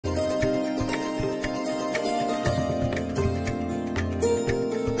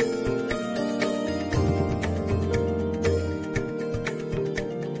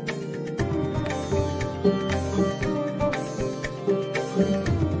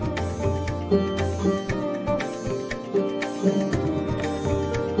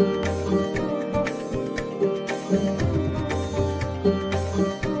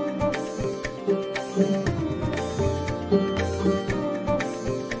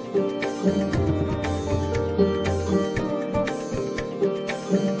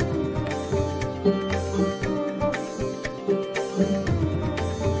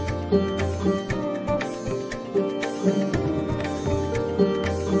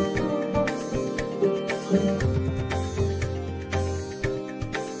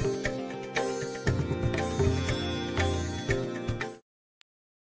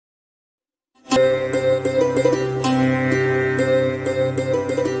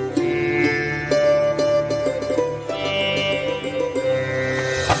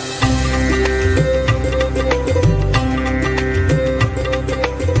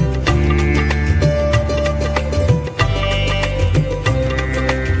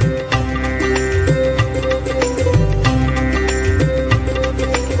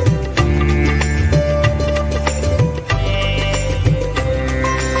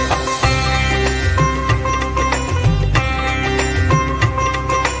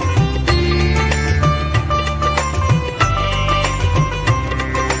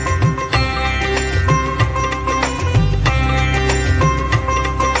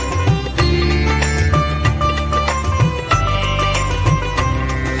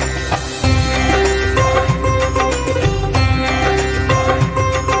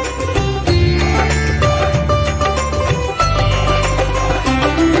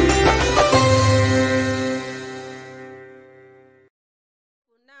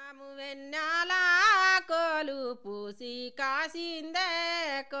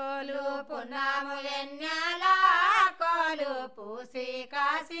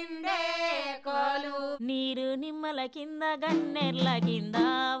నీరు నిమ్మల కింద గన్నెర్ల కింద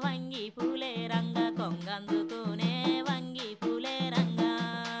వంగి పూలే రంగ కొంగందుకునే వంగి పూలే రంగ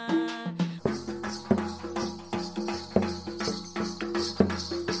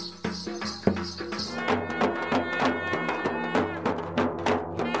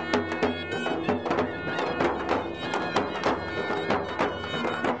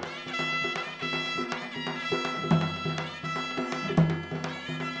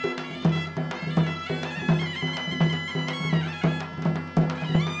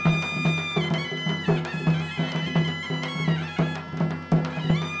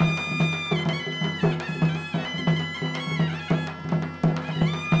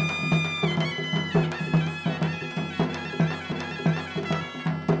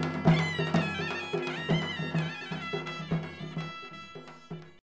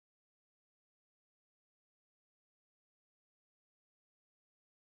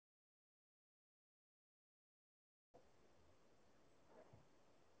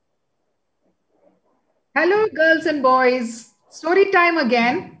Hello, girls and boys. Story time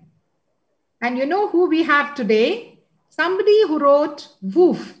again. And you know who we have today? Somebody who wrote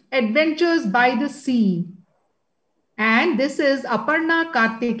Woof, Adventures by the Sea. And this is Aparna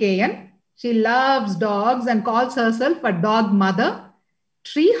Karthikeyan. She loves dogs and calls herself a dog mother,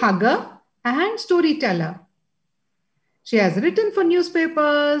 tree hugger, and storyteller. She has written for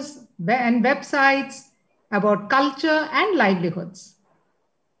newspapers and websites about culture and livelihoods.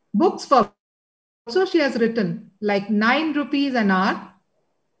 Books for also she has written like 9 rupees an hour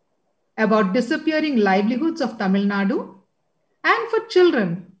about disappearing livelihoods of Tamil Nadu, and for children,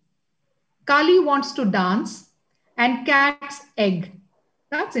 Kali Wants to Dance and Cat's Egg.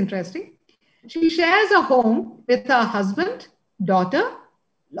 That's interesting. She shares a home with her husband, daughter,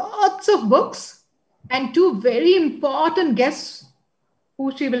 lots of books, and 2 very important guests who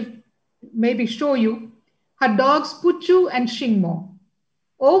she will maybe show you, her dogs Puchu and Shingmo.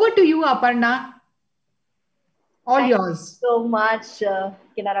 Over to you, Aparna. All yours. Thank you so much,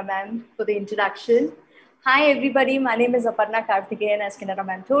 Kinnera ma'am, for the introduction. Hi, everybody. My name is Aparna Karthikeyan, as Kinnera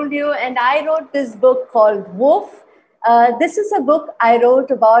ma'am told you, and I wrote this book called Woof. This is a book I wrote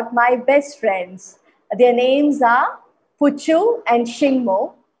about my best friends. Their names are Puchu and Shingmo.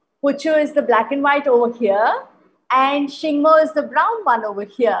 Puchu is the black and white over here, and Shingmo is the brown one over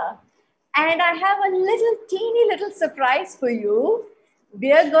here. And I have a little teeny little surprise for you. We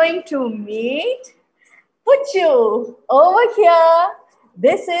are going to meet Puchu over here.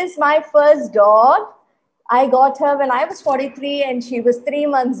 This is my first dog. I got her when I was 43 and she was 3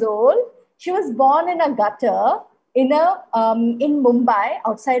 months old. She was born in a gutter in Mumbai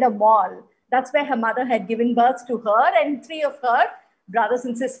outside a mall. That's where her mother had given birth to her and 3 of her brothers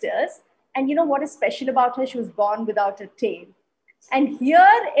and sisters. And you know what is special about her? She was born without a tail. And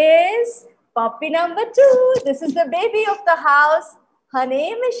here is puppy number 2. This is the baby of the house. Her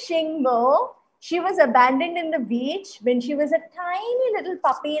name is Shingmo. She was abandoned in the beach when she was a tiny little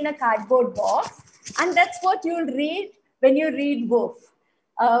puppy in a cardboard box. And that's what you'll read when you read Woof.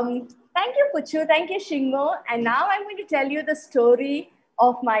 Thank you, Puchu. Thank you, Shingmo. And now I'm going to tell you the story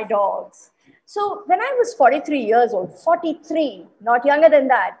of my dogs. So when I was 43 years old, 43, not younger than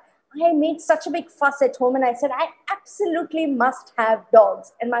that, I made such a big fuss at home and I said, I absolutely must have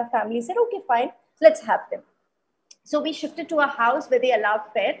dogs. And my family said, okay, fine, let's have them. So we shifted to a house where they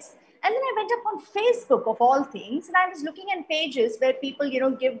allowed pets. And then I went up on Facebook of all things, and I was looking at pages where people,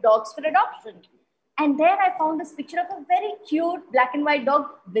 give dogs for adoption. And there I found this picture of a very cute black and white dog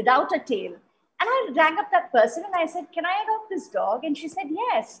without a tail. And I rang up that person and I said, can I adopt this dog? And she said,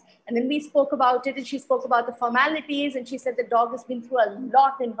 yes. And then we spoke about it and she spoke about the formalities. And she said the dog has been through a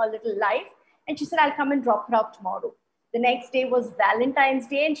lot in her little life. And she said, I'll come and drop her off tomorrow. The next day was Valentine's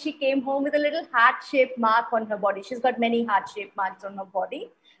Day and she came home with a little heart-shaped mark on her body. She's got many heart-shaped marks on her body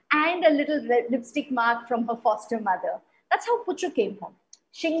and a little lipstick mark from her foster mother. That's how Puchu came home.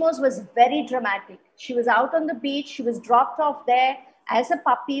 Shingmo's was very dramatic. She was out on the beach. She was dropped off there as a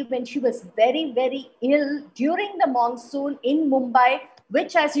puppy when she was very, very ill during the monsoon in Mumbai,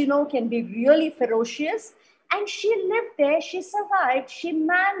 which, as you know, can be really ferocious. And she lived there. She survived. She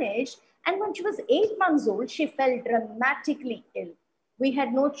managed. And when she was 8 months old, she fell dramatically ill. We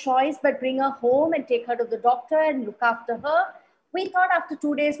had no choice but bring her home and take her to the doctor and look after her. We thought after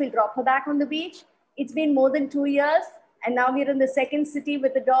 2 days, we'll drop her back on the beach. It's been more than 2 years. And now we're in the second city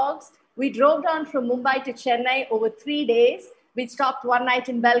with the dogs. We drove down from Mumbai to Chennai over 3 days. We stopped one night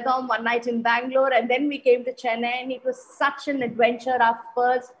in Belgaum, one night in Bangalore, and then we came to Chennai. And it was such an adventure, our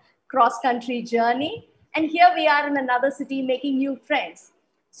first cross-country journey. And here we are in another city making new friends.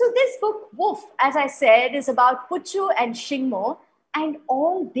 So this book, Woof, as I said, is about Puchu and Shingmo and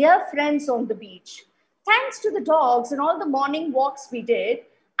all their friends on the beach. Thanks to the dogs and all the morning walks we did,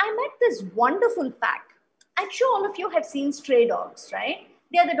 I met this wonderful pack. I'm sure all of you have seen stray dogs, right?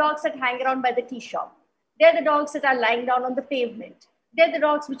 They're the dogs that hang around by the tea shop. They're the dogs that are lying down on the pavement. They're the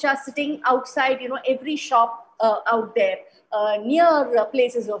dogs which are sitting outside, every shop out there, near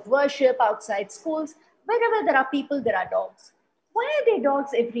places of worship, outside schools. Wherever there are people, there are dogs. Why are there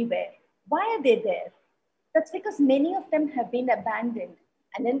dogs everywhere? Why are they there? That's because many of them have been abandoned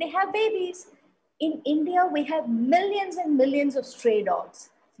and then they have babies. In India, we have millions and millions of stray dogs.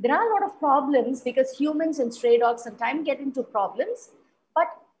 There are a lot of problems because humans and stray dogs sometimes get into problems, but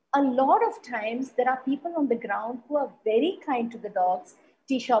a lot of times there are people on the ground who are very kind to the dogs,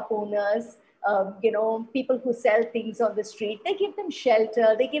 tea shop owners, people who sell things on the street. They give them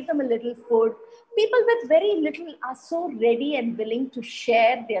shelter, they give them a little food. People with very little are so ready and willing to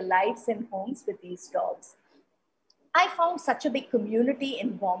share their lives and homes with these dogs. I found such a big community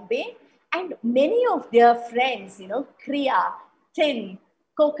in Bombay and many of their friends, Kriya, Tin,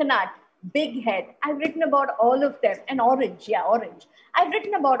 Coconut, Big Head. I've written about all of them, and Orange. I've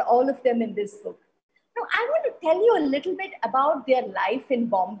written about all of them in this book. Now, I want to tell you a little bit about their life in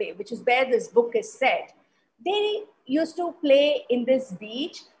Bombay, which is where this book is set. They used to play in this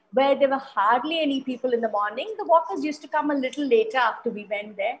beach where there were hardly any people in the morning. The walkers used to come a little later after we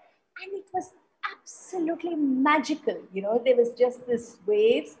went there. And it was absolutely magical. There was just this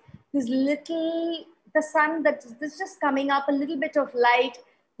waves, the sun that was just coming up, a little bit of light.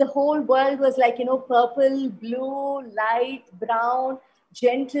 The whole world was like, purple, blue, light, brown,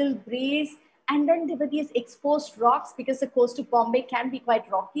 gentle breeze. And then there were these exposed rocks because the coast of Bombay can be quite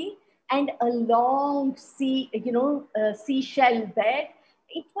rocky, and a long seashell bed.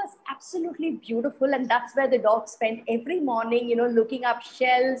 It was absolutely beautiful. And that's where the dogs spent every morning, looking up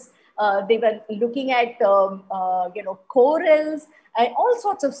shells. They were looking at, corals, all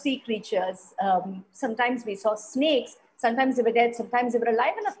sorts of sea creatures. Sometimes we saw snakes. Sometimes they were dead, sometimes they were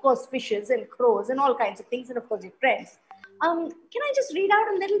alive. And of course, fishes and crows and all kinds of things. And of course, your friends. Can I just read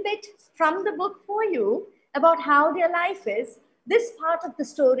out a little bit from the book for you about how their life is? This part of the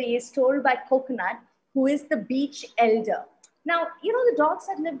story is told by Coconut, who is the beach elder. Now, the dogs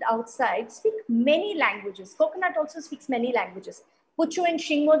that lived outside speak many languages. Coconut also speaks many languages. Puchu and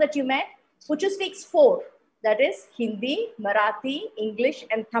Shingmo that you met, Puchu speaks 4. That is Hindi, Marathi, English,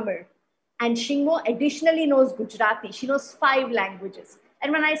 and Tamil. And Shingmo additionally knows Gujarati. She knows 5 languages.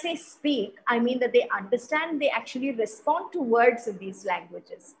 And when I say speak, I mean that they understand, they actually respond to words in these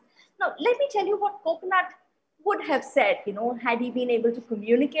languages. Now, let me tell you what Coconut would have said, had he been able to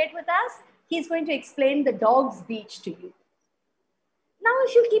communicate with us. He's going to explain the dog's beach to you. Now,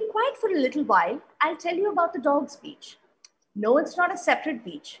 if you keep quiet for a little while, I'll tell you about the dog's beach. No, it's not a separate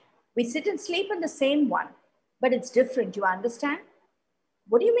beach. We sit and sleep in the same one, but it's different, you understand?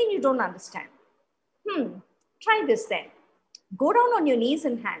 What do you mean you don't understand? Try this then. Go down on your knees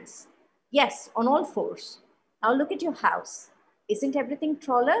and hands. Yes, on all 4s. Now look at your house. Isn't everything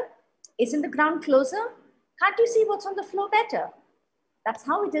taller? Isn't the ground closer? Can't you see what's on the floor better? That's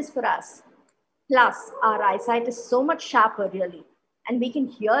how it is for us. Plus, our eyesight is so much sharper, really. and we can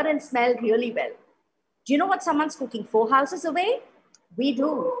hear and smell really well. Do you know what someone's cooking 4 houses away? We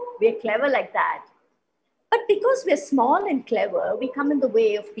do. We're clever like that. But because we're small and clever, we come in the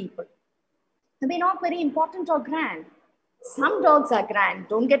way of people. And we're not very important or grand. Some dogs are grand,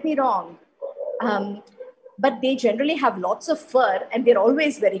 don't get me wrong. But they generally have lots of fur and they're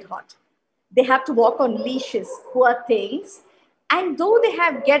always very hot. They have to walk on leashes, poor things. And though they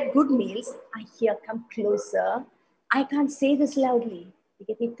get good meals, I hear, come closer. I can't say this loudly. You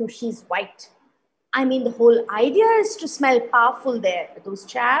get me too, she's white. I mean, the whole idea is to smell powerful there. But those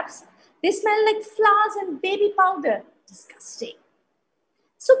chaps, they smell like flowers and baby powder. Disgusting.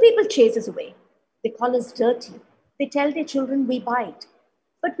 So people chase us away. They call us dirty. They tell their children we bite.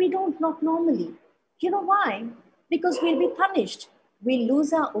 But we don't, not normally. You know why? Because we'll be punished. We'll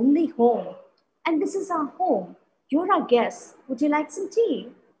lose our only home. And this is our home. You're our guest. Would you like some tea?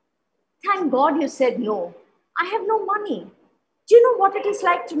 Thank God you said no. I have no money. Do you know what it is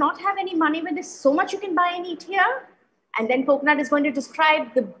like to not have any money when there's so much you can buy and eat here? And then Coconut is going to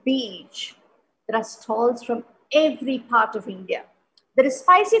describe the beach. There are stalls from every part of India. There is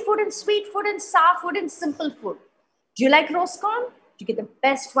spicy food and sweet food and sour food and simple food. Do you like roast corn? You get the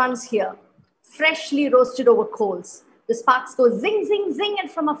best ones here. Freshly roasted over coals. The sparks go zing, zing, zing,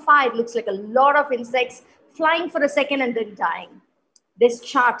 and from afar it looks like a lot of insects flying for a second and then dying. There's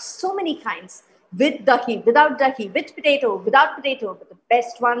chaat, so many kinds. With dahi, without dahi, with potato, without potato, but the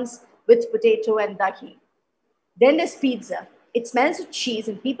best ones with potato and dahi. Then there's pizza. It smells of cheese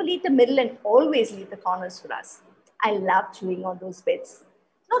and people eat the middle and always leave the corners for us. I love chewing on those bits.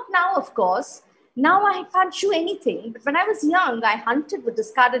 Not now, of course. Now I can't chew anything, but when I was young, I hunted with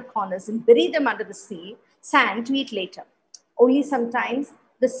discarded corners and buried them under the sand to eat later. Only sometimes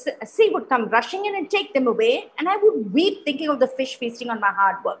the sea would come rushing in and take them away, and I would weep thinking of the fish feasting on my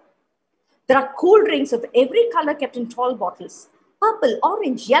hard work. There are cool drinks of every color kept in tall bottles. Purple,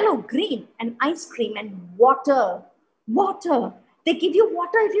 orange, yellow, green, and ice cream and water. Water. They give you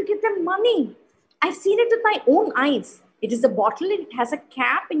water if you give them money. I've seen it with my own eyes. It is a bottle, it has a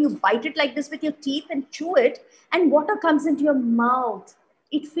cap, and you bite it like this with your teeth and chew it, and water comes into your mouth.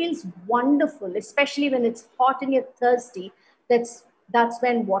 It feels wonderful, especially when it's hot and you're thirsty. That's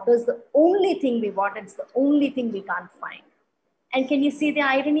when water is the only thing we want, and it's the only thing we can't find. And can you see the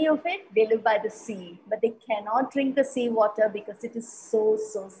irony of it? They live by the sea, but they cannot drink the sea water because it is so,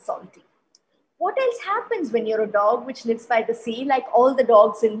 so salty. What else happens when you're a dog which lives by the sea, like all the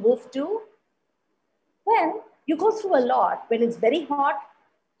dogs in Woof do? Well, you go through a lot. When it's very hot,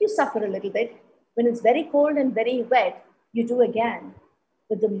 you suffer a little bit. When it's very cold and very wet, you do again.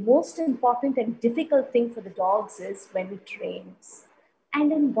 But the most important and difficult thing for the dogs is when it rains.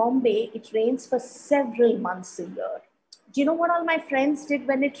 And in Bombay, it rains for several months a year. Do you know what all my friends did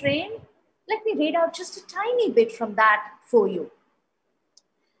when it rained? Let me read out just a tiny bit from that for you.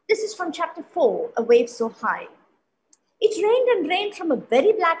 This is from chapter 4, A Wave So High. It rained and rained from a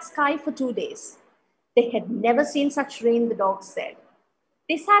very black sky for 2 days. They had never seen such rain, the dogs said.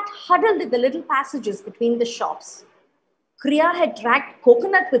 They sat huddled in the little passages between the shops. Kriya had dragged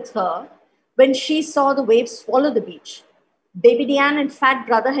Coconut with her when she saw the waves swallow the beach. Baby Diane and Fat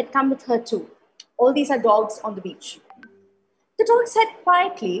Brother had come with her too. All these are dogs on the beach. The dogs sat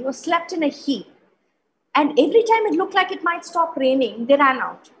quietly or slept in a heap. And every time it looked like it might stop raining, they ran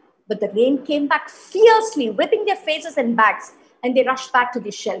out. But the rain came back fiercely, whipping their faces and backs, and they rushed back to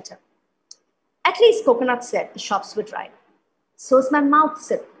the shelter. At least, Coconut said, the shops were dry. So's my mouth,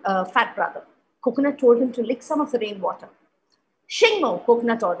 said Fat Brother. Coconut told him to lick some of the rainwater. Shingmo,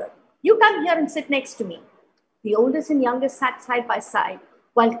 Coconut ordered. You come here and sit next to me. The oldest and youngest sat side by side,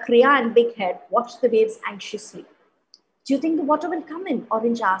 while Kriya and Big Head watched the waves anxiously. Do you think the water will come in?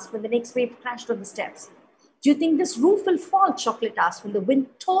 Orange asked when the next wave crashed on the steps. Do you think this roof will fall? Chocolate asked when the wind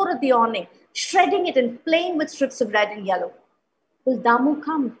tore at the awning, shredding it and playing with strips of red and yellow. Will Damu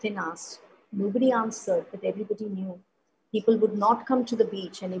come? Thin asked. Nobody answered, but everybody knew. People would not come to the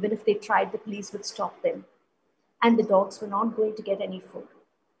beach, and even if they tried, the police would stop them. And the dogs were not going to get any food.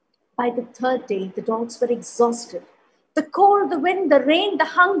 By the third day, the dogs were exhausted. The cold, the wind, the rain, the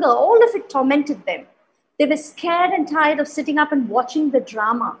hunger, all of it tormented them. They were scared and tired of sitting up and watching the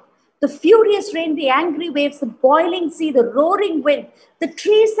drama. The furious rain, the angry waves, the boiling sea, the roaring wind, the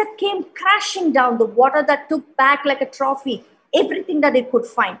trees that came crashing down, the water that took back like a trophy, everything that it could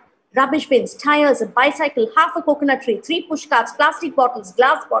find. Rubbish bins, tires, a bicycle, half a coconut tree, 3 pushcarts, plastic bottles,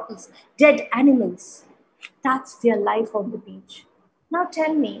 glass bottles, dead animals. That's their life on the beach. Now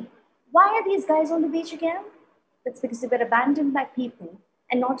tell me, why are these guys on the beach again? That's because they were abandoned by people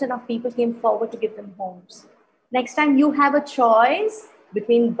and not enough people came forward to give them homes. Next time you have a choice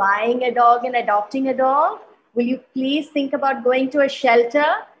between buying a dog and adopting a dog, Will you please think about going to a shelter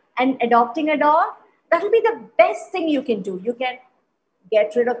and adopting a dog? That'll be the best thing you can do. You can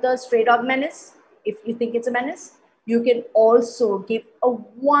get rid of the stray dog menace if you think it's a menace. You can also give a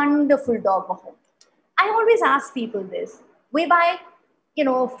wonderful dog a home. I always ask people this. We buy,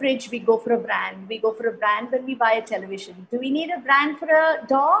 a fridge, we go for a brand. We go for a brand when we buy a television. Do we need a brand for a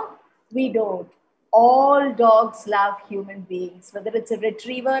dog? We don't. All dogs love human beings, whether it's a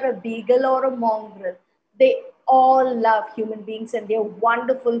retriever, a beagle, or a mongrel. They all love human beings and they're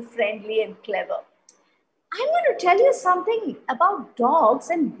wonderful, friendly, and clever. I'm going to tell you something about dogs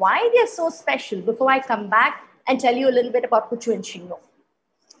and why they're so special before I come back and tell you a little bit about Puchu and Shingo.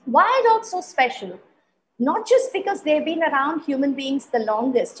 Why are dogs so special? Not just because they've been around human beings the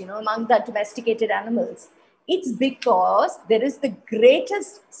longest, among the domesticated animals. It's because there is the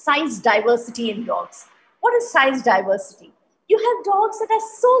greatest size diversity in dogs. What is size diversity? You have dogs that are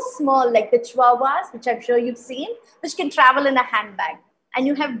so small, like the Chihuahuas, which I'm sure you've seen, which can travel in a handbag. And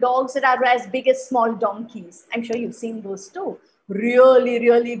you have dogs that are as big as small donkeys. I'm sure you've seen those too. Really,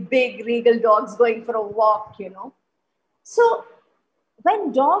 really big, regal dogs going for a walk, So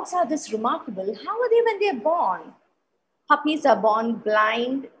when dogs are this remarkable, how are they when they're born? Puppies are born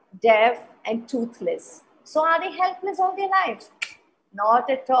blind, deaf, and toothless. So are they helpless all their lives? Not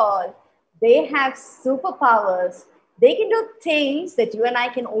at all. They have superpowers. They can do things that you and I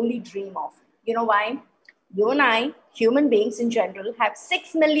can only dream of. You know why? You and I, human beings in general, have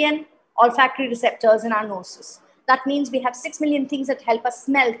 6 million olfactory receptors in our noses. That means we have 6 million things that help us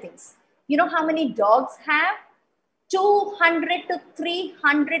smell things. You know how many dogs have? 200 to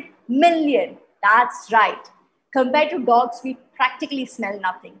 300 million. That's right. Compared to dogs, we practically smell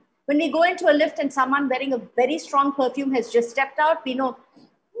nothing. When we go into a lift and someone wearing a very strong perfume has just stepped out, we know,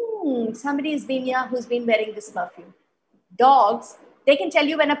 somebody has been here who's been wearing this perfume. Dogs, they can tell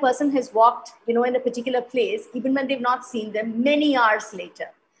you when a person has walked, in a particular place, even when they've not seen them many hours later.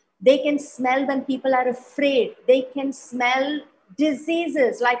 They can smell when people are afraid. They can smell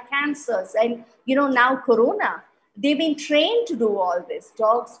diseases like cancers and, now corona. They've been trained to do all this.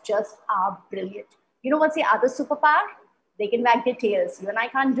 Dogs just are brilliant. You know what's the other superpower? They can wag their tails. You and I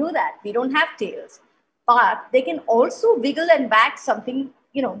can't do that. We don't have tails. But they can also wiggle and wag something,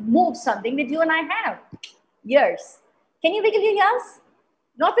 move something that you and I have. Ears. Can you wiggle your ears?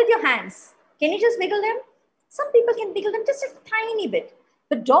 Not with your hands. Can you just wiggle them? Some people can wiggle them just a tiny bit.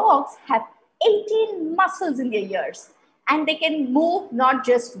 But dogs have 18 muscles in their ears. And they can move not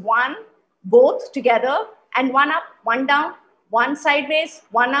just one, both together, and one up, one down, one sideways,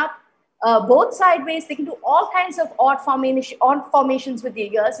 one up, both sideways. They can do all kinds of odd formations with their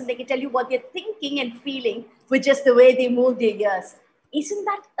ears, and they can tell you what they're thinking and feeling with just the way they move their ears. Isn't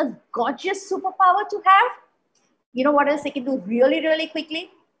that a gorgeous superpower to have? You know what else they can do really, really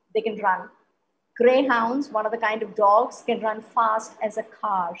quickly? They can run. Greyhounds, one of the kind of dogs, can run fast as a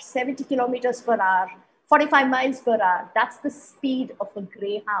car, 70 kilometers per hour, 45 miles per hour. That's the speed of a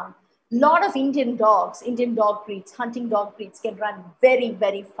greyhound. A lot of Indian dogs, Indian dog breeds, hunting dog breeds can run very,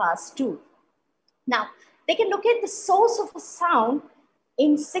 very fast too. Now, they can locate the source of a sound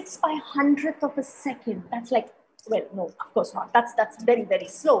in 6/100th of a second. That's like, well, no, of course not. That's very, very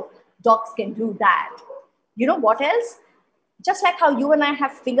slow. Dogs can do that. You know what else? Just like how you and I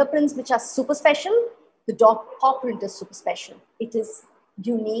have fingerprints, which are super special, the dog paw print is super special. It is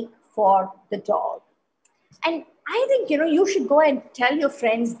unique for the dog. And I think, you should go and tell your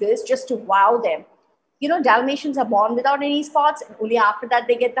friends this just to wow them. Dalmatians are born without any spots, and only after that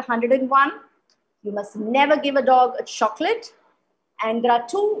they get the 101. You must never give a dog a chocolate. And there are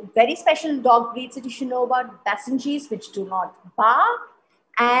 2 very special dog breeds that you should know about: Basenjis, which do not bark,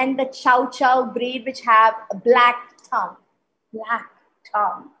 and the Chow Chow breed, which have a black tongue. Black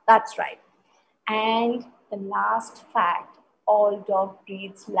tongue, that's right. And the last fact, all dog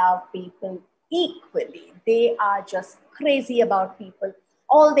breeds love people equally. They are just crazy about people.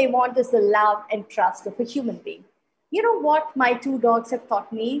 All they want is the love and trust of a human being. You know what my 2 dogs have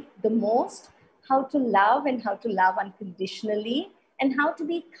taught me the most? How to love, and how to love unconditionally, and how to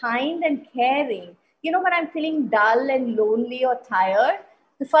be kind and caring. When I'm feeling dull and lonely or tired,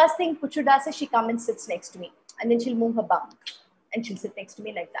 the first thing Puchu does is she comes and sits next to me, and then she'll move her bum and she'll sit next to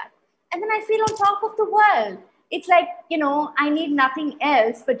me like that. And then I feel on top of the world. It's like, I need nothing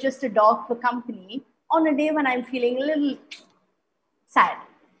else but just a dog for company on a day when I'm feeling a little sad.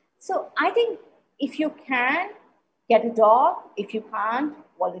 So I think if you can, get a dog. If you can't,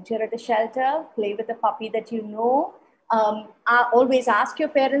 volunteer at a shelter, play with a puppy that you know. Always ask your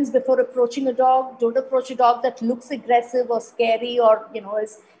parents before approaching a dog. Don't approach a dog that looks aggressive or scary or,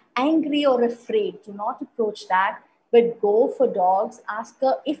 is angry or afraid. Do not approach that. but go for dogs. Ask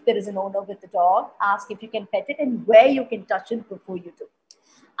her if there is an owner with the dog. Ask if you can pet it and where you can touch it before you do.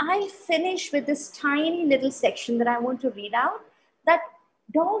 I'll finish with this tiny little section that I want to read out, that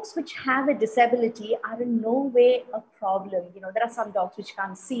dogs which have a disability are in no way a problem. You know, there are some dogs which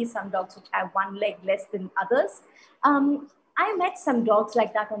can't see, some dogs which have one leg less than others. I met some dogs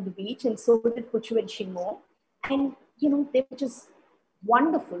like that on the beach, and so did Puchu and Shimo. And, you know, they were just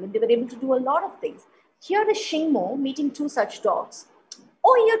wonderful and they were able to do a lot of things. Here is Shingmo meeting two such dogs.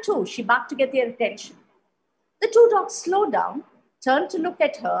 Oh, here too, she barked to get their attention. The two dogs slowed down, turned to look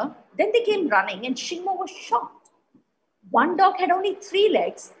at her, then they came running, and Shingmo was shocked. One dog had only 3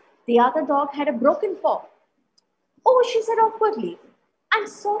 legs, the other dog had a broken paw. Oh, she said awkwardly, I'm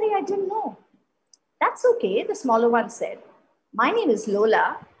sorry, I didn't know. That's okay, the smaller one said. My name is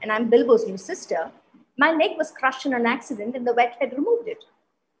Lola, and I'm Bilbo's new sister. My leg was crushed in an accident, and the vet had removed it.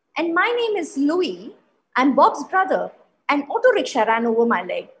 And my name is Louis. I'm Bob's brother. An auto rickshaw ran over my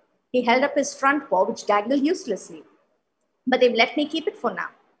leg. He held up his front paw, which dangled uselessly. But they've let me keep it for now.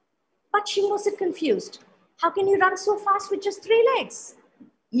 But she was confused. How can you run so fast with just 3 legs?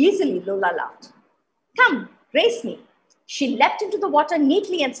 Easily, Lola laughed. Come, race me. She leapt into the water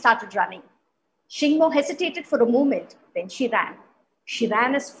neatly and started running. Shingmo hesitated for a moment, then she ran. She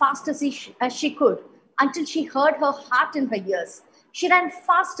ran as fast as she could until she heard her heart in her ears. She ran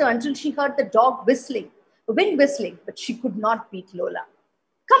faster until she heard the wind whistling, but she could not beat Lola.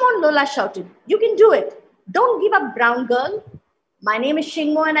 Come on, Lola shouted. You can do it. Don't give up, brown girl. My name is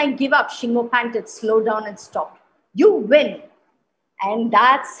Shingmo and I give up. Shingmo panted, slowed down and stopped. You win. And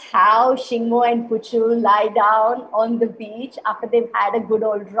that's how Shingmo and Puchu lie down on the beach after they've had a good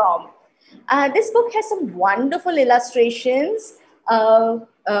old romp. This book has some wonderful illustrations.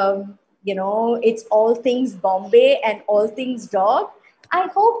 You know, it's all things Bombay and all things dog. I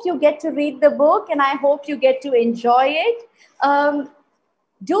hope you get to read the book and I hope you get to enjoy it.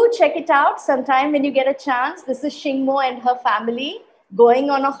 Do check it out sometime when you get a chance. This is Shingmo and her family going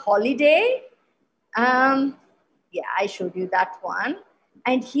on a holiday. Yeah, I showed you that one.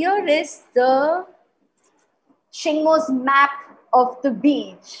 And here is the Shingmo's map of the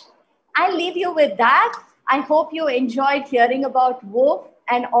beach. I'll leave you with that. I hope you enjoyed hearing about Wolf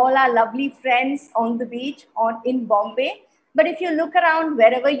and all our lovely friends on the beach in Bombay. But if you look around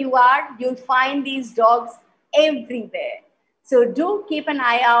wherever you are, you'll find these dogs everywhere. So do keep an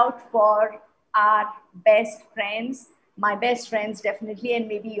eye out for our best friends, my best friends definitely, and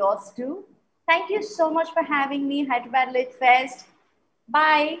maybe yours too. Thank you so much for having me, Hyderabad Lit Fest.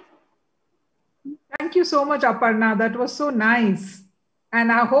 Bye. Thank you so much, Aparna. That was so nice.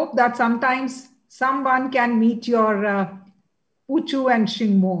 And I hope that sometimes someone can meet your Puchu and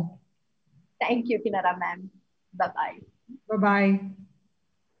Shingmo. Thank you, Kinnera ma'am. Bye-bye. Bye-bye.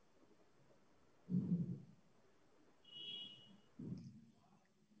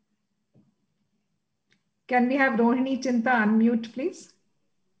 Can we have Rohini Chintha unmute, please?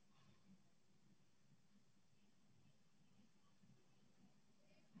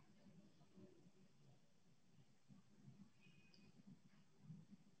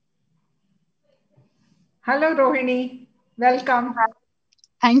 Hello, Rohini. Welcome.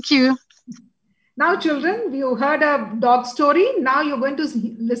 Thank you. Now, children, you heard a dog story. Now you're going to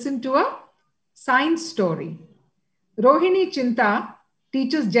listen to a science story. Rohini Chintha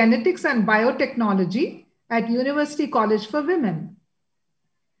teaches genetics and biotechnology at University College for Women.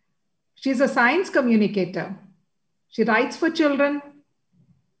 She's a science communicator. She writes for children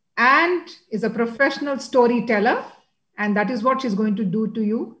and is a professional storyteller. And that is what she's going to do to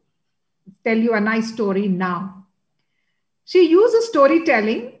you. Tell you a nice story now. She uses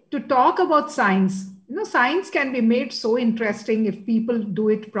storytelling to talk about science. You know, science can be made so interesting if people do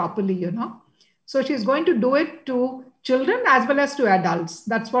it properly, you know. So she's going to do it to children as well as to adults.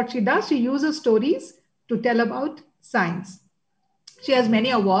 That's what she does. She uses stories to tell about science. She has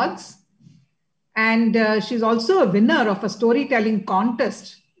many awards. And she's also a winner of a storytelling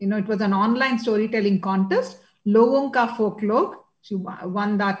contest. You know, it was an online storytelling contest, Logon Ka Folklore. She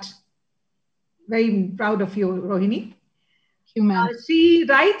won that. Very proud of you, Rohini. She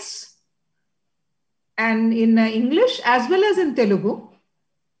writes and in English as well as in Telugu.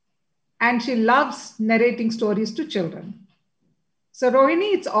 And she loves narrating stories to children. So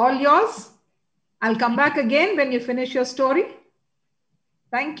Rohini, it's all yours. I'll come back again when you finish your story.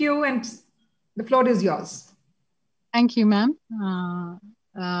 Thank you. And the floor is yours. Thank you, ma'am.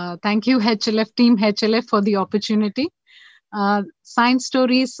 Thank you, HLF, Team HLF, for the opportunity. Science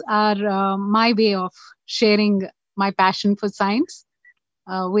stories are my way of sharing my passion for science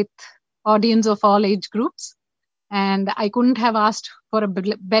with audience of all age groups. And I couldn't have asked for a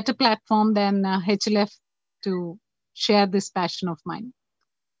better platform than HLF to share this passion of mine.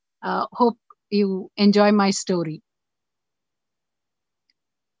 Hope you enjoy my story.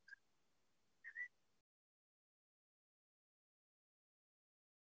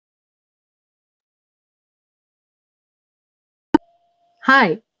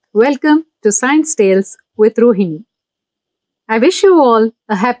 Hi, welcome to Science Tales with Rohini. I wish you all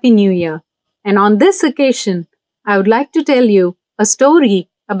a happy new year. And on this occasion, I would like to tell you a story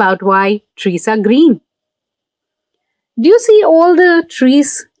about why trees are green. Do you see all the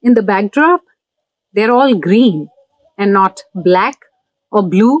trees in the backdrop? They're all green and not black or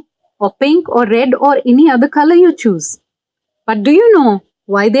blue or pink or red or any other color you choose. But do you know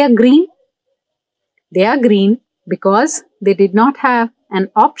why they are green? They are green because they did not have an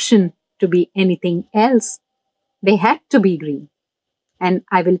option to be anything else. They had to be green. And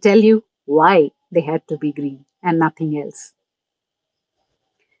I will tell you why they had to be green and nothing else.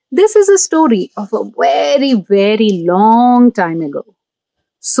 This is a story of a very, very long time ago.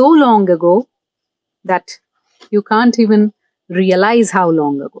 So long ago that you can't even realize how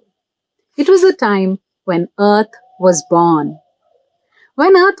long ago. It was a time when Earth was born.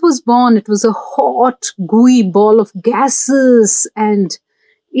 When Earth was born, it was a hot, gooey ball of gases and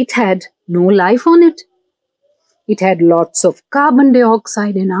it had no life on it. It had lots of carbon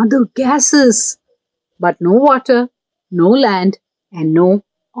dioxide and other gases, but no water, no land, and no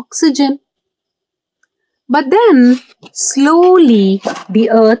oxygen. But then, slowly, the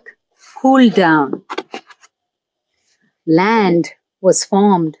earth cooled down. Land was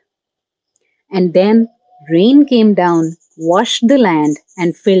formed. And then, rain came down, washed the land,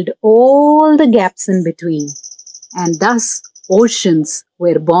 and filled all the gaps in between. And thus, oceans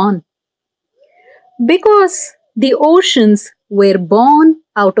were born. Because the oceans were born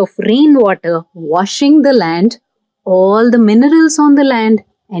out of rainwater washing the land, all the minerals on the land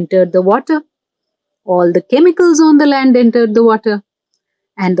entered the water. All the chemicals on the land entered the water.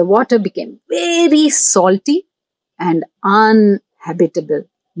 And the water became very salty and uninhabitable.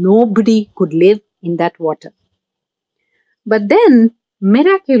 Nobody could live in that water. But then,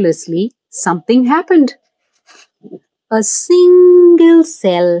 miraculously, something happened. A single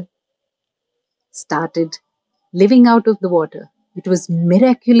cell started living out of the water. It was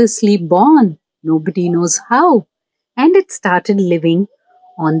miraculously born. Nobody knows how. And it started living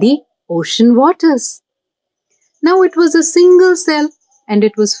on the ocean waters. Now it was a single cell and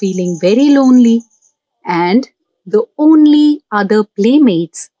it was feeling very lonely. And the only other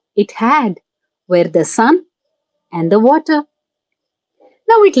playmates it had were the sun and the water.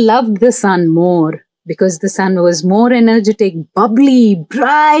 Now it loved the sun more because the sun was more energetic, bubbly,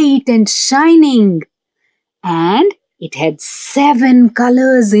 bright and shining. And it had 7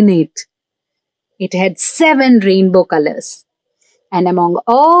 colors in it. It had 7 rainbow colors. And among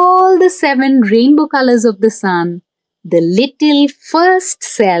all the 7 rainbow colors of the sun, the little first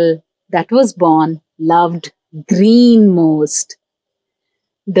cell that was born loved green most.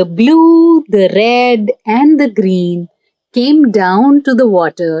 The blue, the red, and the green came down to the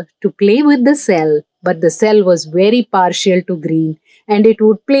water to play with the cell, but the cell was very partial to green and it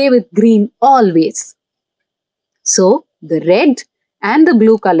would play with green always. So the red and the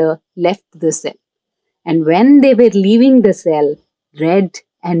blue color left the cell. And when they were leaving the cell, red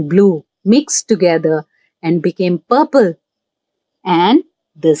and blue mixed together and became purple. And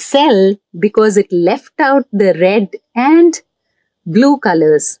the cell, because it left out the red and blue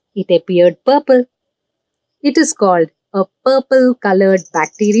colors, it appeared purple. It is called a purple colored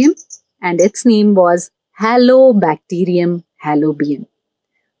bacterium and its name was Halobacterium halobium.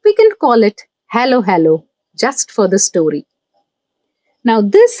 We can call it Halo just for the story. Now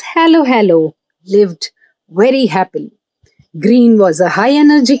this Halo lived very happily. Green was a high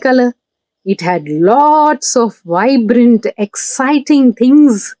energy color. It had lots of vibrant, exciting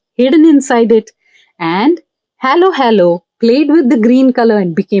things hidden inside it. And Halo played with the green color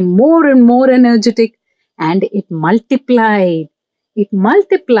and became more and more energetic. And it multiplied. It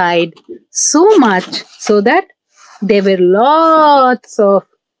multiplied so much so that there were lots of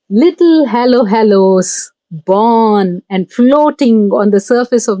little halos born and floating on the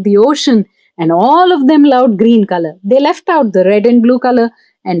surface of the ocean, and all of them loved green color. They left out the red and blue color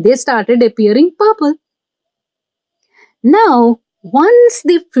and they started appearing purple. Now, once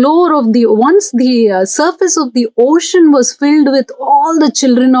the surface of the ocean was filled with all the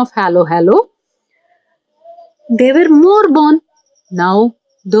children of Halo, there were more born. Now,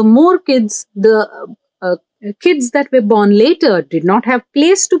 the more kids, the kids that were born later did not have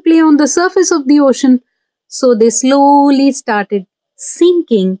place to play on the surface of the ocean. So they slowly started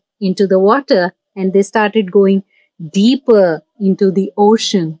sinking into the water and they started going deeper into the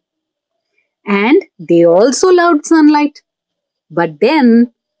ocean. and they also loved sunlight. But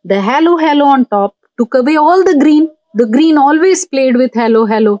then the halo halo on top took away all the green. The green always played with halo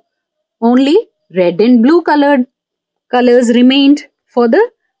halo. Only red and blue colors remained for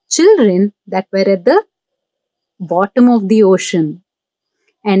the children that were at the bottom of the ocean.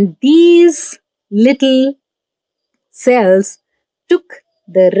 And these little cells took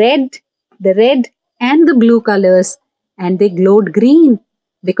the red and the blue colors, and they glowed green,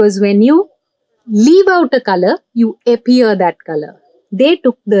 because when you leave out a color, you appear that color. They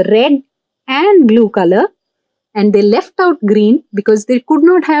took the red and blue color and they left out green because they could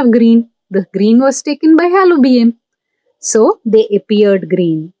not have green. The green was taken by halo beam. So they appeared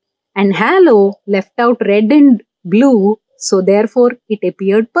green. And halo left out red and blue, so therefore it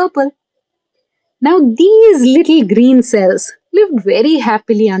appeared purple. Now these little green cells lived very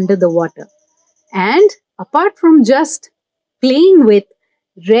happily under the water. And apart from just playing with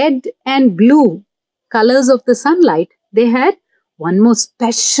red and blue colors of the sunlight, they had one more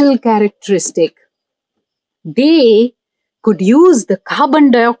special characteristic. They could use the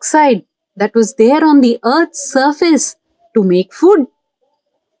carbon dioxide that was there on the earth's surface to make food.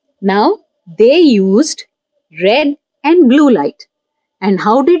 Now they used red and blue light. And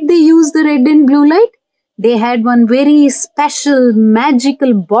how did they use the red and blue light? They had one very special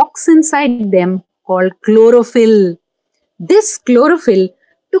magical box inside them called chlorophyll. This chlorophyll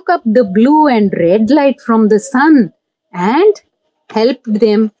took up the blue and red light from the sun and helped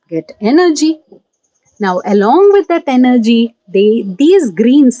them get energy. Now, along with that energy, these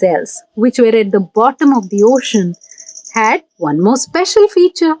green cells, which were at the bottom of the ocean, had one more special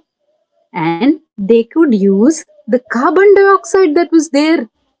feature. And they could use the carbon dioxide that was there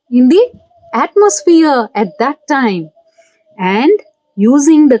in the atmosphere at that time. And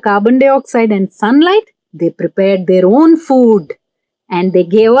using the carbon dioxide and sunlight, they prepared their own food. And they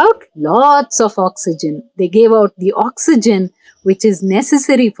gave out lots of oxygen. They gave out the oxygen which is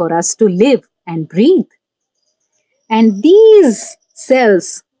necessary for us to live and breathe. And these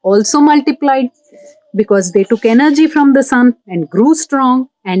cells also multiplied because they took energy from the sun and grew strong,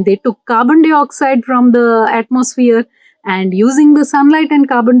 and they took carbon dioxide from the atmosphere, and using the sunlight and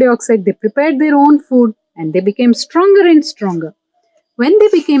carbon dioxide, they prepared their own food and they became stronger and stronger. When they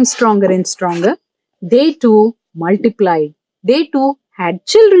became stronger and stronger, they too multiplied. They too had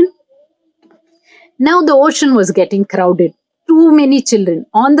children. Now the ocean was getting crowded. Too many children.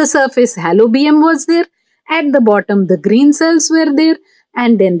 On the surface, halobium was there. At the bottom, the green cells were there.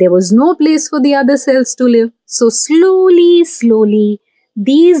 And then there was no place for the other cells to live. So slowly,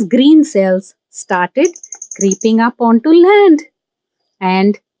 these green cells started creeping up onto land.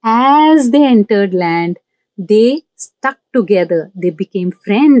 And as they entered land, they stuck together. They became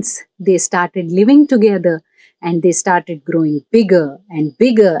friends. They started living together. And they started growing bigger and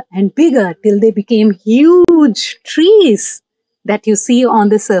bigger and bigger till they became huge trees that you see on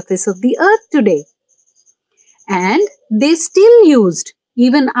the surface of the earth today. And they still used,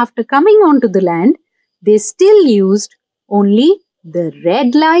 even after coming onto the land, they still used only the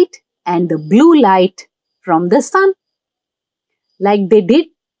red light and the blue light from the sun, like they did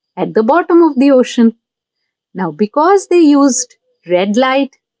at the bottom of the ocean. Now, because they used red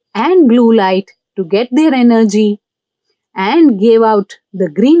light and blue light to get their energy and gave out the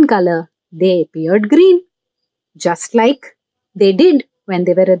green color, they appeared green, just like they did when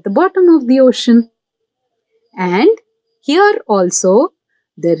they were at the bottom of the ocean. And here also,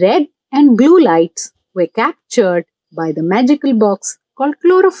 the red and blue lights were captured by the magical box called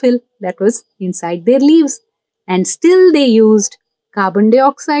chlorophyll that was inside their leaves. And still they used carbon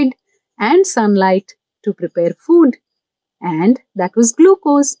dioxide and sunlight to prepare food. And that was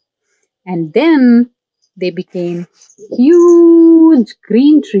glucose. And then they became huge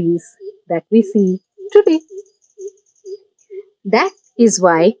green trees that we see today. That is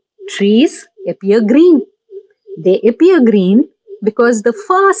why trees appear green. They appear green because the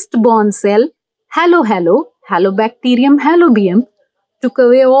first-born cell, Halobacterium halobium, took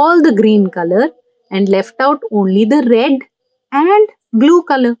away all the green color and left out only the red and blue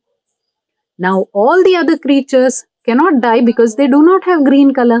color. Now, all the other creatures cannot die because they do not have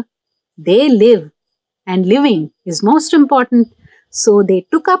green color. They live, and living is most important. So they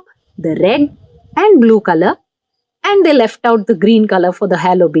took up the red and blue color and they left out the green color for the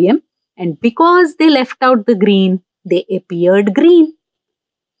halobium. And because they left out the green, they appeared green.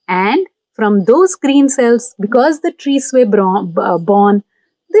 And from those green cells, because the trees were born,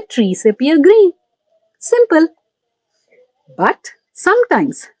 the trees appear green. Simple. But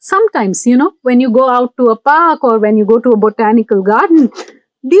sometimes, when you go out to a park or when you go to a botanical garden,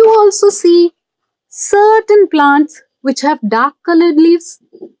 do you also see certain plants which have dark colored leaves?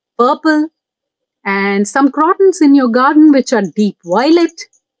 Purple, and some crotons in your garden which are deep violet.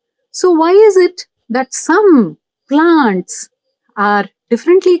 So why is it that some plants are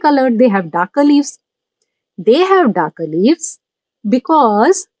differently colored? They have darker leaves. They have darker leaves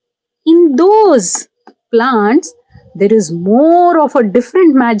because in those plants there is more of a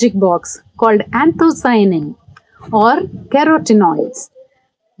different magic box called anthocyanin or carotenoids.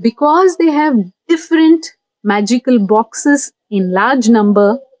 Because they have different magical boxes in large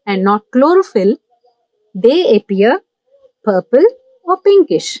number and not chlorophyll, they appear purple or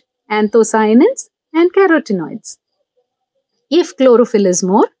pinkish, anthocyanins and carotenoids. If chlorophyll is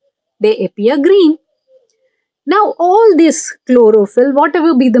more, they appear green. Now all this chlorophyll,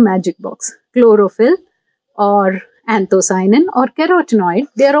 whatever be the magic box, chlorophyll or anthocyanin or carotenoid,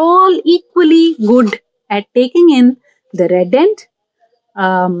 they are all equally good at taking in the red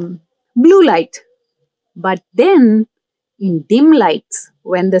and blue light. But then in dim lights,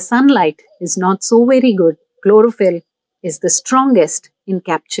 when the sunlight is not so very good, chlorophyll is the strongest in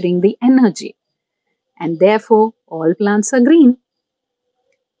capturing the energy. And therefore, all plants are green.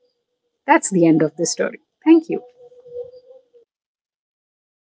 That's the end of the story. Thank you.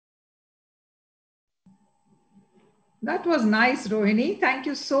 That was nice, Rohini. Thank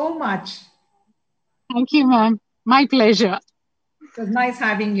you so much. Thank you, ma'am. My pleasure. It was nice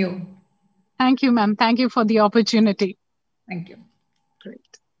having you. Thank you, ma'am. Thank you for the opportunity. Thank you.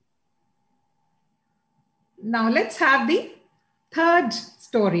 Great. Now let's have the third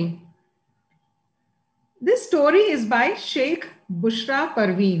story. This story is by Sheikh Bushra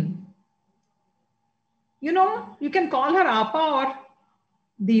Parveen. You know, you can call her Apa or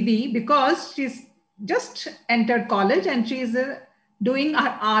Didi because she's just entered college and she's doing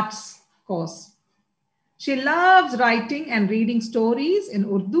her arts course. She loves writing and reading stories in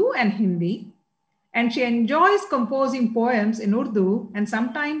Urdu and Hindi, and she enjoys composing poems in Urdu and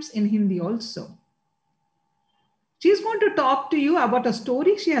sometimes in Hindi also. She's going to talk to you about a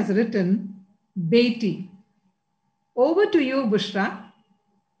story she has written, Beti. Over to you, Bushra.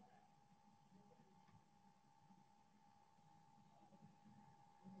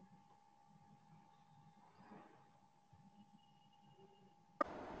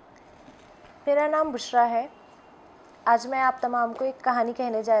 मेरा नाम बुशरा है। आज मैं आप तमाम को एक कहानी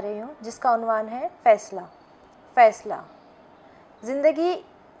कहने जा रही हूँ जिसका उन्वान है फ़ैसला। फ़ैसला। ज़िंदगी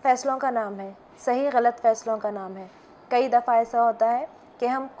फ़ैसलों का नाम है, सही गलत फ़ैसलों का नाम है। कई दफ़ा ऐसा होता है कि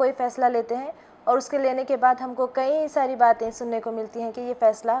हम कोई फ़ैसला लेते हैं और उसके लेने के बाद हमको कई सारी बातें सुनने को मिलती हैं कि ये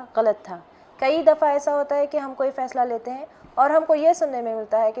फ़ैसला गलत था। कई दफ़ा ऐसा होता है कि हम कोई फ़ैसला लेते हैं और हमको ये सुनने में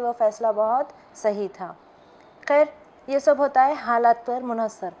मिलता है कि वो फ़ैसला बहुत सही था। खैर, ये सब होता है हालात पर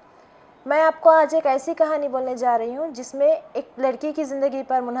मुनहसर। मैं आपको आज एक ऐसी कहानी बोलने जा रही हूँ जिसमें एक लड़की की ज़िंदगी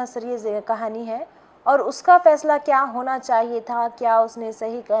पर मुनहसर ये कहानी है और उसका फ़ैसला क्या होना चाहिए था, क्या उसने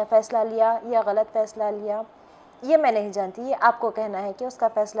सही फ़ैसला लिया या गलत फ़ैसला लिया, ये मैं नहीं जानती। ये आपको कहना है कि उसका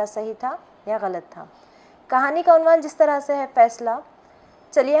फ़ैसला सही था या गलत था। कहानी का उन्वान जिस तरह से है फ़ैसला।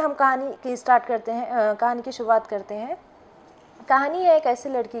 चलिए हम कहानी की कहानी की शुरुआत करते हैं। कहानी है एक ऐसी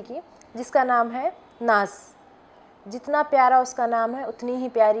लड़की की जिसका नाम है नाज। जितना प्यारा उसका नाम है उतनी ही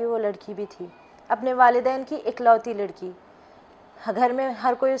प्यारी वो लड़की भी थी। अपने वालिदैन की इकलौती लड़की। घर में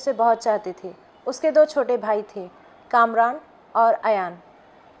हर कोई उसे बहुत चाहते थे। उसके दो छोटे भाई थे, कामरान और अयान।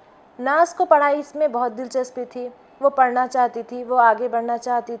 नाज को पढ़ाई में बहुत दिलचस्पी थी। वो पढ़ना चाहती थी, वो आगे बढ़ना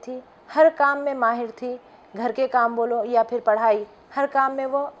चाहती थी, हर काम में माहिर थी। घर के काम बोलो या फिर पढ़ाई, हर काम में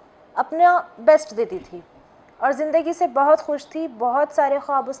वो अपना बेस्ट देती थी और ज़िंदगी से बहुत खुश थी। बहुत सारे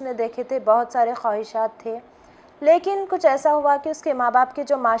ख्वाब उसने देखे थे, बहुत सारे ख्वाहिशात थे, लेकिन कुछ ऐसा हुआ कि उसके माँ बाप की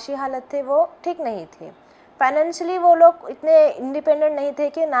जो माशी हालत थे वो ठीक नहीं थे। फाइनेंशियली वो लोग इतने इंडिपेंडेंट नहीं थे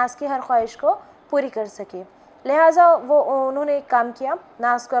कि नाज की हर ख्वाहिश को पूरी कर सके। लिहाजा उन्होंने एक काम किया,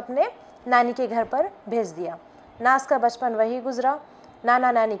 नाज को अपने नानी के घर पर भेज दिया। नाज का बचपन वही गुजरा,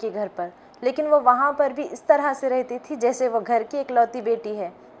 नाना नानी के घर पर। लेकिन वो वहाँ पर भी इस तरह से रहती थी जैसे वो घर की इकलौती बेटी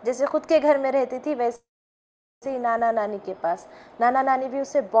है। जैसे खुद के घर में रहती थी वैसे ही नाना नानी के पास। नाना नानी भी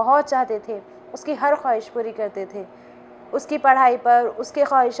उसे बहुत चाहते थे, उसकी हर ख्वाहिश पूरी करते थे। उसकी पढ़ाई पर, उसके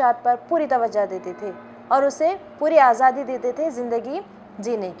ख्वाहिशात पर पूरी तवज्जो देते थे और उसे पूरी आज़ादी देते थे ज़िंदगी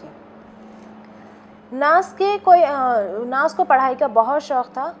जीने की। नाज को पढ़ाई का बहुत शौक़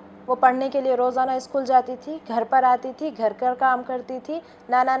था। वो पढ़ने के लिए रोज़ाना स्कूल जाती थी, घर पर आती थी, घर का काम करती थी,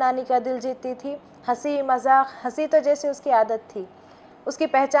 नाना नानी का दिल जीतती थी। हंसी मजाक, हंसी तो जैसे उसकी आदत थी। उसकी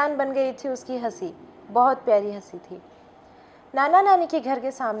पहचान बन गई थी उसकी हंसी, बहुत प्यारी हंसी थी। नाना नानी के घर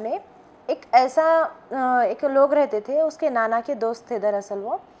के सामने एक लोग रहते थे, उसके नाना के दोस्त थे दरअसल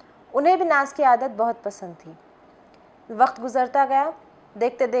वो। उन्हें भी नाज की आदत बहुत पसंद थी। वक्त गुजरता गया,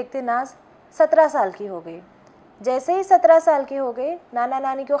 देखते देखते नाज 17 साल की हो गई। जैसे ही 17 साल की हो गई, नाना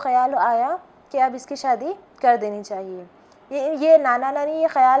नानी को ख्याल आया कि अब इसकी शादी कर देनी चाहिए। ये नाना नानी ये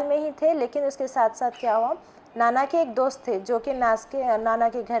ख्याल में ही थे, लेकिन उसके साथ साथ क्या हुआ, नाना के एक दोस्त थे जो कि नाना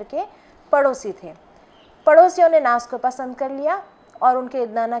के घर के पड़ोसी थे। पड़ोसियों ने नाज को पसंद कर लिया और उनके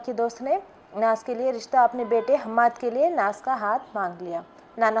नाना के दोस्त ने नाज के लिए रिश्ता अपने बेटे हम्माद के लिए नाज का हाथ मांग लिया।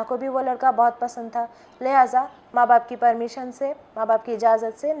 नाना को भी वो लड़का बहुत पसंद था, लिहाजा माँ बाप की परमिशन से, माँ बाप की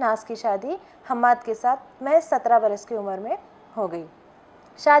इजाज़त से नाज की शादी हम्माद के साथ महज 17 बरस की उम्र में हो गई।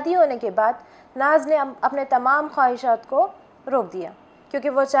 शादी होने के बाद नाज ने अपने तमाम ख्वाहिशात को रोक दिया, क्योंकि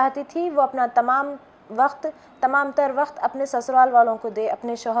वो चाहती थी वो अपना तमाम तर वक्त अपने ससुराल वालों को दे,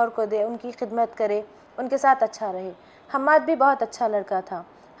 अपने शौहर को दे, उनकी खिदमत करे, उनके साथ अच्छा रहे। हम्माद भी बहुत अच्छा लड़का था।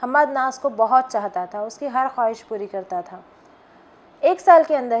 हम्माद नाज को बहुत चाहता था, उसकी हर ख्वाहिश पूरी करता था। 1 साल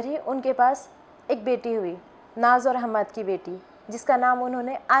के अंदर ही उनके पास एक बेटी हुई, नाज और हम्माद की बेटी, जिसका नाम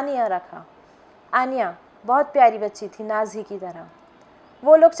उन्होंने आनिया रखा। आनिया बहुत प्यारी बच्ची थी, नाज ही की तरह।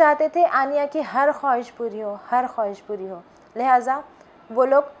 वो लोग चाहते थे आनिया की हर ख्वाहिश पूरी हो, हर ख्वाहिश पूरी हो। लिहाजा वो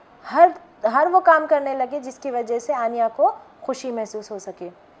लोग हर वो काम करने लगे जिसकी वजह से आनिया को खुशी महसूस हो सके।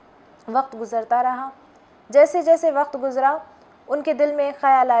 वक्त गुज़रता रहा। जैसे जैसे वक्त गुज़रा, उनके दिल में एक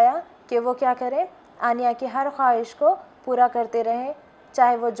ख़्याल आया कि वो क्या करें, आनिया की हर ख्वाहिश को पूरा करते रहें।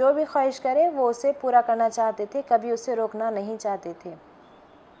 चाहे वो जो भी ख्वाहिश करे वो उसे पूरा करना चाहते थे, कभी उसे रोकना नहीं चाहते थे।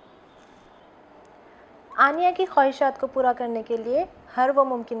 आनिया की ख्वाहिशात को पूरा करने के लिए हर वो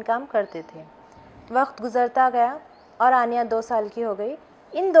मुमकिन काम करते थे। वक्त गुज़रता गया और आनिया 2 साल की हो गई।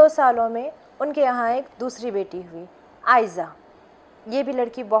 इन 2 सालों में उनके यहाँ एक दूसरी बेटी हुई, आयज़ा। ये भी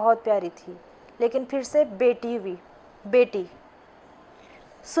लड़की बहुत प्यारी थी, लेकिन फिर से बेटी हुई। बेटी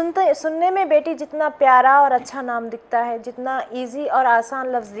सुनने में बेटी जितना प्यारा और अच्छा नाम दिखता है, जितना इजी और आसान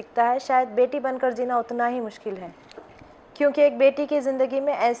लफ्ज़ दिखता है, शायद बेटी बनकर जीना उतना ही मुश्किल है। क्योंकि एक बेटी की ज़िंदगी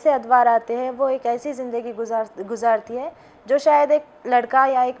में ऐसे अदवार आते हैं, वो एक ऐसी ज़िंदगी गुजारती है जो शायद एक लड़का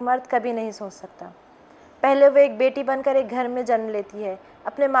या एक मर्द कभी नहीं सोच सकता। पहले वो एक बेटी बनकर एक घर में जन्म लेती है,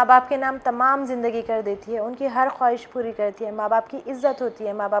 अपने माँ बाप के नाम तमाम ज़िंदगी कर देती है, उनकी हर ख्वाहिश पूरी करती है, माँ बाप की इज़्ज़त होती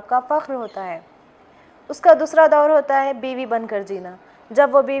है, माँ बाप का फ़ख्र होता है। उसका दूसरा दौर होता है बीवी बनकर जीना।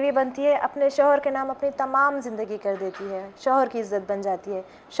 जब वो बीवी बनती है, अपने शौहर के नाम अपनी तमाम ज़िंदगी कर देती है, शौहर की इज़्ज़त बन जाती है,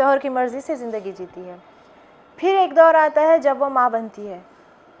 शौहर की मर्ज़ी से ज़िंदगी जीती है। फिर एक दौर आता है जब वो माँ बनती है।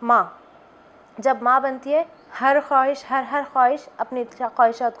 जब माँ बनती है, हर ख्वाहिश अपनी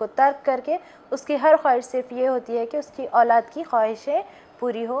ख्वाहिशात को तर्क करके उसकी हर ख्वाहिश सिर्फ ये होती है कि उसकी औलाद की ख्वाहिशें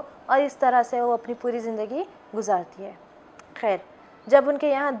पूरी हो, और इस तरह से वो अपनी पूरी ज़िंदगी गुजारती है। खैर, जब उनके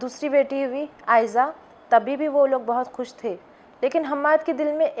यहाँ दूसरी बेटी हुई आयज़ा, तभी भी वो लोग बहुत खुश थे, लेकिन हम्माद के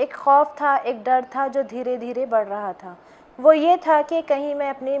दिल में एक खौफ था, एक डर था जो धीरे धीरे बढ़ रहा था। वो ये था कि कहीं मैं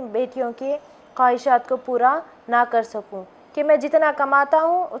अपनी बेटियों की ख्वाहिशात को पूरा ना कर सकूं, कि मैं जितना कमाता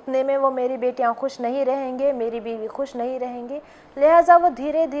हूँ उतने में वो मेरी बेटियाँ खुश नहीं रहेंगे, मेरी बीवी खुश नहीं रहेंगी। लिहाजा वो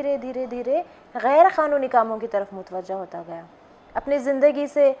धीरे धीरे गैर क़ानूनी कामों की तरफ मुतवज्जा होता गया। अपनी ज़िंदगी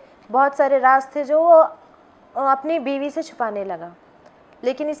से बहुत सारे राज थे जो वो अपनी बीवी से छुपाने लगा,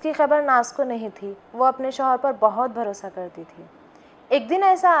 लेकिन इसकी खबर नाज को नहीं थी। वो अपने शौहर पर बहुत भरोसा करती थी। एक दिन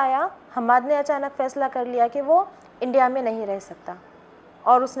ऐसा आया, हम्माद ने अचानक फ़ैसला कर लिया कि वो इंडिया में नहीं रह सकता,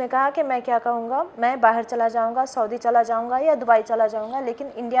 और उसने कहा कि मैं क्या कहूँगा, मैं बाहर चला जाऊँगा, सऊदी चला जाऊँगा या दुबई चला जाऊँगा, लेकिन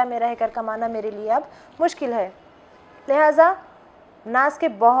इंडिया में रहकर कमाना मेरे लिए अब मुश्किल है। लिहाजा नाज के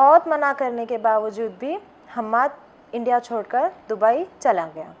बहुत मना करने के बावजूद भी हम्माद इंडिया छोड़कर दुबई चला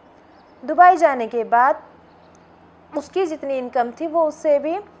गया। दुबई जाने के बाद उसकी जितनी इनकम थी वो उससे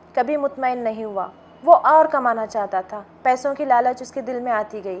भी कभी मुतमईन नहीं हुआ। वो और कमाना चाहता था, पैसों की लालच उसके दिल में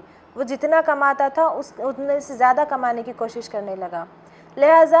आती गई। वो जितना कमाता था उतने से ज़्यादा कमाने की कोशिश करने लगा।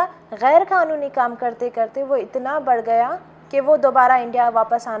 लिहाजा गैर कानूनी काम करते करते वो इतना बढ़ गया कि वो दोबारा इंडिया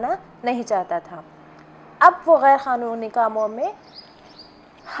वापस आना नहीं चाहता था। अब वो गैर कानूनी कामों में,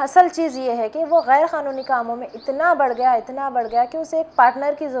 असल चीज़ ये है कि वो गैर कानूनी कामों में इतना बढ़ गया कि उसे एक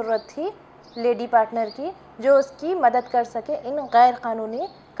पार्टनर की ज़रूरत थी, लेडी पार्टनर की, जो उसकी मदद कर सके इन गैर कानूनी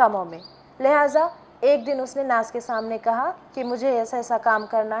कामों में। लिहाजा एक दिन उसने नाज के सामने कहा कि मुझे ऐसा काम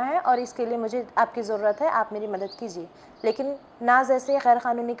करना है और इसके लिए मुझे आपकी ज़रूरत है, आप मेरी मदद कीजिए। लेकिन नाज ऐसे गैर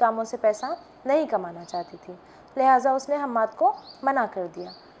कानूनी कामों से पैसा नहीं कमाना चाहती थी, लिहाजा उसने हम्माद को मना कर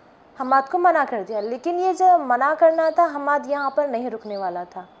दिया। लेकिन ये जो मना करना था, हम्माद यहाँ पर नहीं रुकने वाला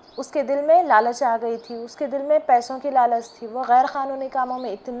था। उसके दिल में लालच आ गई थी, उसके दिल में पैसों की लालच थी। वो गैर कानूनी कामों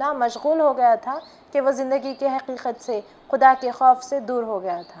में इतना मशगूल हो गया था कि वह ज़िंदगी की हकीकत से, खुदा के खौफ से दूर हो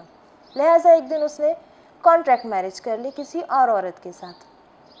गया था। लिहाजा एक दिन उसने कॉन्ट्रैक्ट मैरिज कर ली किसी और औरत के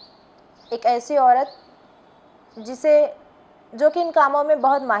साथ। एक ऐसी औरत जो कि इन कामों में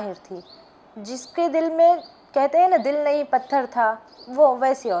बहुत माहिर थी, जिसके दिल में, कहते हैं ना, दिल नहीं पत्थर था, वो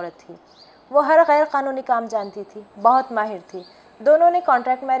वैसी औरत थी। वो हर गैर कानूनी काम जानती थी, बहुत माहिर थी। दोनों ने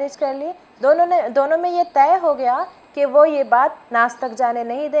कॉन्ट्रैक्ट मैरिज कर ली। दोनों में ये तय हो गया कि वो ये बात नाज तक जाने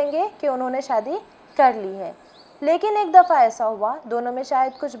नहीं देंगे कि उन्होंने शादी कर ली है। लेकिन एक दफ़ा ऐसा हुआ, दोनों में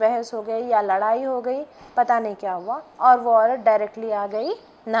शायद कुछ बहस हो गई या लड़ाई हो गई, पता नहीं क्या हुआ, और वो औरत डायरेक्टली आ गई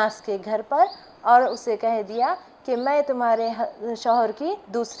नाज के घर पर और उसे कह दिया कि मैं तुम्हारे शौहर की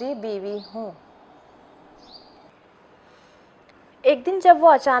दूसरी बीवी हूँ। एक दिन जब वो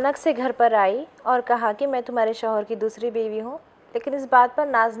अचानक से घर पर आई और कहा कि मैं तुम्हारे शौहर की दूसरी बीवी हूँ, लेकिन इस बात पर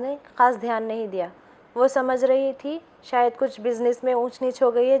नाज ने ख़ास ध्यान नहीं दिया। वो समझ रही थी शायद कुछ बिज़नेस में ऊंच नीच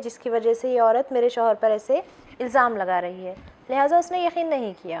हो गई है जिसकी वजह से ये औरत मेरे शौहर पर ऐसे इल्ज़ाम लगा रही है, लिहाजा उसने यकीन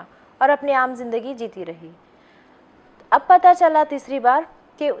नहीं किया और अपनी आम जिंदगी जीती रही। अब पता चला तीसरी बार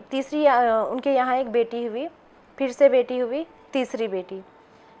कि उनके यहाँ एक बेटी हुई, फिर से बेटी हुई,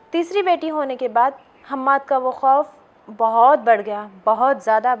 तीसरी बेटी होने के बाद हम्माद का वो खौफ बहुत बढ़ गया, बहुत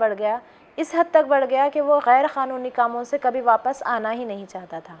ज़्यादा बढ़ गया, इस हद तक बढ़ गया कि वो गैर क़ानूनी कामों से कभी वापस आना ही नहीं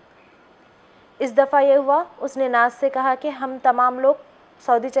चाहता था। इस दफ़ा ये हुआ, उसने नाज से कहा कि हम तमाम लोग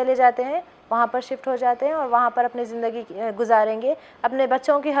सऊदी चले जाते हैं, वहाँ पर शिफ्ट हो जाते हैं और वहाँ पर अपनी ज़िंदगी गुजारेंगे, अपने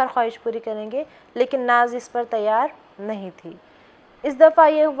बच्चों की हर ख्वाहिश पूरी करेंगे। लेकिन नाज इस पर तैयार नहीं थी। इस दफ़ा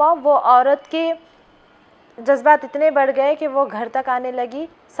ये हुआ, वो औरत के जज्बात इतने बढ़ गए कि वो घर तक आने लगी,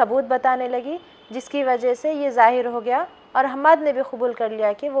 सबूत बताने लगी, जिसकी वजह से ये ज़ाहिर हो गया और हम्माद ने भी कबूल कर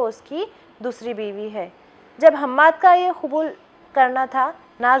लिया कि वो उसकी दूसरी बीवी है। जब हम्माद का ये कबूल करना था,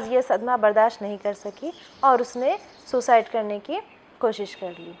 नाज ये सदमा बर्दाश्त नहीं कर सकी और उसने सुसाइड करने की कोशिश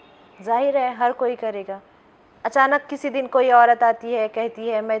कर ली। जाहिर है हर कोई करेगा। अचानक किसी दिन कोई औरत आती है, कहती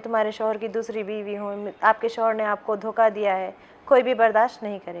है मैं तुम्हारे शौहर की दूसरी बीवी हूँ, आपके शौहर ने आपको धोखा दिया है, कोई भी बर्दाश्त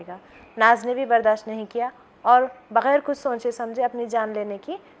नहीं करेगा। नाज ने भी बर्दाश्त नहीं किया और बग़ैर कुछ सोचे समझे अपनी जान लेने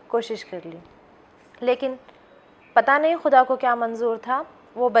की कोशिश कर ली। लेकिन पता नहीं खुदा को क्या मंजूर था,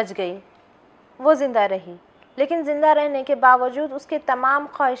 वो बच गई, वो ज़िंदा रही। लेकिन ज़िंदा रहने के बावजूद उसके तमाम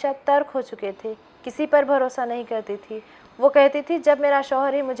ख्वाहिशात तर्क हो चुके थे, किसी पर भरोसा नहीं करती थी। वो कहती थी जब मेरा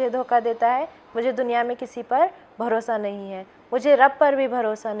शौहर ही मुझे धोखा देता है, मुझे दुनिया में किसी पर भरोसा नहीं है, मुझे रब पर भी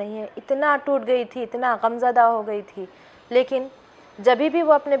भरोसा नहीं है। इतना टूट गई थी, इतना गमज़दा हो गई थी। लेकिन जब भी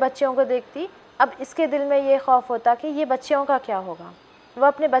वो अपने बच्चों को देखती, अब इसके दिल में ये खौफ होता कि ये बच्चों का क्या होगा। वो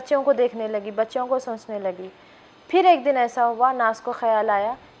अपने बच्चों को देखने लगी, बच्चों को सोचने लगी। फिर एक दिन ऐसा हुआ, नाज को ख्याल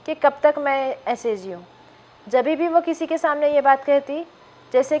आया कि कब तक मैं ऐसे जीऊँ। जब भी वो किसी के सामने ये बात कहती,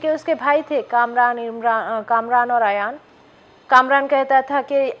 जैसे कि उसके भाई थे कामरान और आयान। कामरान कहता था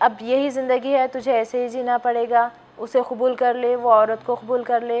कि अब यही ज़िंदगी है, तुझे ऐसे ही जीना पड़ेगा, उसे कबूल कर ले, वो औरत को कबूल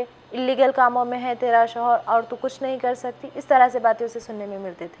कर ले, इल्लीगल कामों में है तेरा शौहर और तू कुछ नहीं कर सकती। इस तरह से बातें उसे सुनने में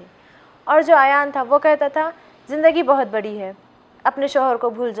मिलती थी। और जो आयान था वो कहता था ज़िंदगी बहुत बड़ी है, अपने शौहर को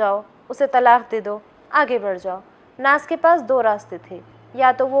भूल जाओ, उसे तलाक दे दो, आगे बढ़ जाओ। नाज के पास दो रास्ते थे,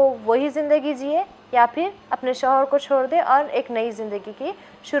 या तो वो वही ज़िंदगी जिए या फिर अपने शौहर को छोड़ दे और एक नई ज़िंदगी की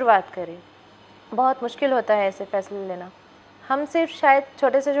शुरुआत करे। बहुत मुश्किल होता है ऐसे फ़ैसले लेना। हम सिर्फ शायद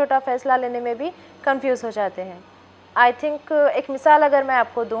छोटे से छोटा फ़ैसला लेने में भी कंफ्यूज हो जाते हैं। आई थिंक एक मिसाल अगर मैं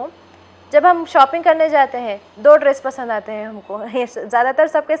आपको दूँ, जब हम शॉपिंग करने जाते हैं, दो ड्रेस पसंद आते हैं हमको, ज़्यादातर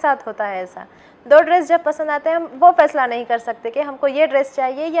सबके साथ होता है ऐसा। दो ड्रेस जब पसंद आते हैं, हम वो फ़ैसला नहीं कर सकते कि हमको ये ड्रेस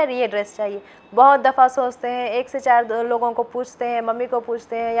चाहिए या ये ड्रेस चाहिए। बहुत दफ़ा सोचते हैं, 1 से 4 लोगों को पूछते हैं, मम्मी को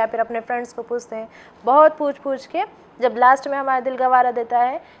पूछते हैं या फिर अपने फ्रेंड्स को पूछते हैं। बहुत पूछ के जब लास्ट में हमारा दिल गवारा देता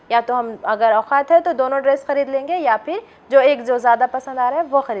है, या तो हम अगर औकात है तो दोनों ड्रेस ख़रीद लेंगे या फिर जो ज़्यादा पसंद आ रहा है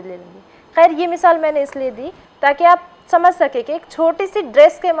वो ख़रीद ले लेंगे। खैर ये मिसाल मैंने इसलिए दी ताकि आप समझ सके कि एक छोटी सी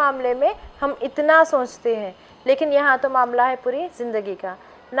ड्रेस के मामले में हम इतना सोचते हैं, लेकिन यहाँ तो मामला है पूरी ज़िंदगी का।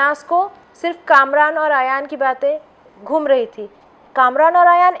 नाज को सिर्फ कामरान और आयान की बातें घूम रही थी। कामरान और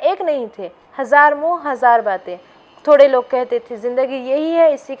आयान एक नहीं थे, हज़ार मुँह हज़ार बातें। थोड़े लोग कहते थे ज़िंदगी यही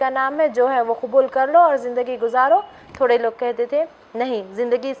है, इसी का नाम है, जो है वो कबूल कर लो और ज़िंदगी गुजारो। थोड़े लोग कहते थे नहीं,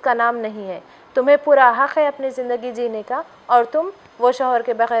 ज़िंदगी इसका नाम नहीं है, तुम्हें पूरा हक़ है अपनी ज़िंदगी जीने का और तुम वो शौहर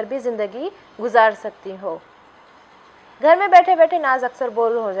के बग़ैर भी ज़िंदगी गुजार सकती हो। घर में बैठे बैठे नाज अक्सर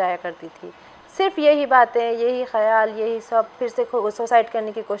बोर हो जाया करती थी। सिर्फ यही बातें, यही ख्याल, यही सब। फिर से सुसाइड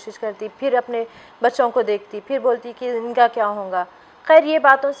करने की कोशिश करती, फिर अपने बच्चों को देखती, फिर बोलती कि इनका क्या होगा। खैर ये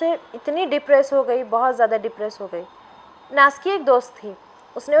बातों से इतनी डिप्रेस हो गई, बहुत ज़्यादा डिप्रेस हो गई। नाज की एक दोस्त थी,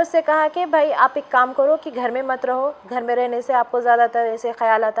 उसने उससे कहा कि भाई आप एक काम करो कि घर में मत रहो, घर में रहने से आपको ज़्यादातर ऐसे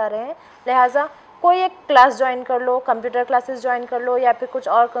ख्यालात आ रहे हैं, लिहाजा कोई एक क्लास ज्वाइन कर लो, कंप्यूटर क्लासेस ज्वाइन कर लो या फिर कुछ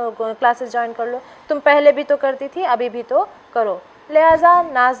और क्लासेस ज्वाइन कर लो। तुम पहले भी तो करती थी, अभी भी तो करो। लिहाजा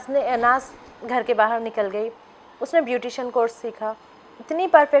नाज घर के बाहर निकल गई। उसने ब्यूटिशियन कोर्स सीखा, इतनी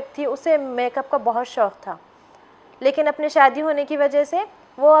परफेक्ट थी, उसे मेकअप का बहुत शौक़ था। लेकिन अपने शादी होने की वजह से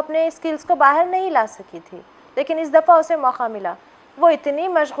वो अपने स्किल्स को बाहर नहीं ला सकी थी। लेकिन इस दफ़ा उसे मौका मिला। वो इतनी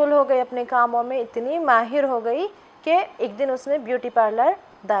मशगूल हो गई अपने कामों में, इतनी माहिर हो गई कि एक दिन उसने ब्यूटी पार्लर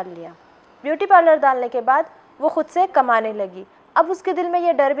डाल लिया। ब्यूटी पार्लर डालने के बाद वो खुद से कमाने लगी। अब उसके दिल में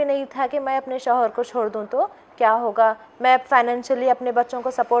ये डर भी नहीं था कि मैं अपने शौहर को छोड़ दूँ तो क्या होगा, मैं फाइनेंशियली अपने बच्चों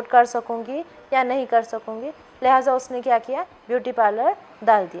को सपोर्ट कर सकूँगी या नहीं कर सकूँगी। लिहाजा उसने क्या किया, ब्यूटी पार्लर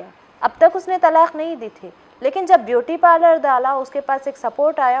डाल दिया। अब तक उसने तलाक नहीं दी थी, लेकिन जब ब्यूटी पार्लर डाला उसके पास एक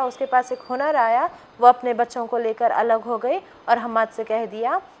सपोर्ट आया, उसके पास एक हुनर आया, वो अपने बच्चों को लेकर अलग हो गई और हम्माद से कह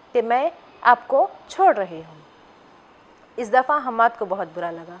दिया कि मैं आपको छोड़ रही हूँ। इस दफ़ा हम्माद को बहुत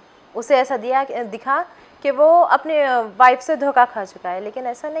बुरा लगा। उसे ऐसा दिखा कि वो अपने वाइफ से धोखा खा चुका है, लेकिन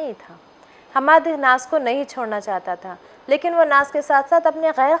ऐसा नहीं था। हम्माद नाज को नहीं छोड़ना चाहता था, लेकिन वो नाज के साथ साथ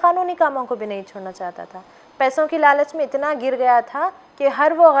अपने गैर कानूनी कामों को भी नहीं छोड़ना चाहता था। पैसों की लालच में इतना गिर गया था कि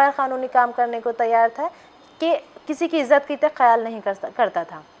हर वो गैर कानूनी काम करने को तैयार था कि किसी की इज्जत की तक ख्याल नहीं करता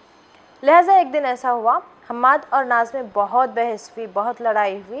था। लिहाजा एक दिन ऐसा हुआ, हम्माद और नाज में बहुत बहस हुई, बहुत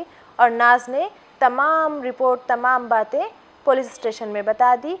लड़ाई हुई और नाज ने तमाम रिपोर्ट, तमाम बातें पुलिस स्टेशन में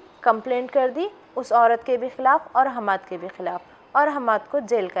बता दी, कंप्लेंट कर दी उस औरत के भी ख़िलाफ़ और हम्माद के भी ख़िलाफ़, और हम्माद को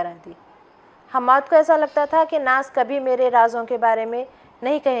जेल करा दी। हम्माद को ऐसा लगता था कि नाज कभी मेरे राज़ों के बारे में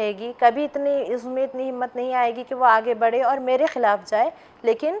नहीं कहेगी, कभी इसमें इतनी हिम्मत नहीं आएगी कि वो आगे बढ़े और मेरे ख़िलाफ़ जाए,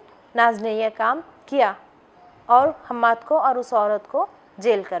 लेकिन नाज ने यह काम किया और हम्माद को और उस औरत को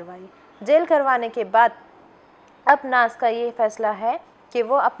जेल करवाई। जेल करवाने के बाद अब नाज का ये फ़ैसला है कि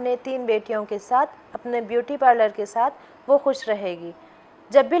वो अपने 3 बेटियों के साथ, अपने ब्यूटी पार्लर के साथ वो खुश रहेगी।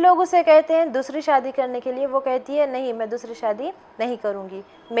 जब भी लोग उसे कहते हैं दूसरी शादी करने के लिए, वो कहती है नहीं, मैं दूसरी शादी नहीं करूँगी,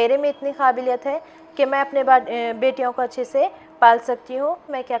 मेरे में इतनी काबिलियत है कि मैं अपने बेटियों को अच्छे से पाल सकती हूँ,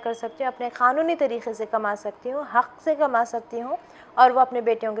 मैं क्या कर सकती हूँ, अपने क़ानूनी तरीक़े से कमा सकती हूँ, हक़ से कमा सकती हूँ, और वो अपने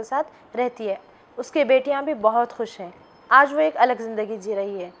बेटियों के साथ रहती है। उसकी बेटियाँ भी बहुत खुश हैं। आज वो एक अलग ज़िंदगी जी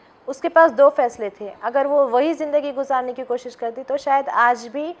रही है। उसके पास 2 फ़ैसले थे, अगर वो वही ज़िंदगी गुजारने की कोशिश करती तो शायद आज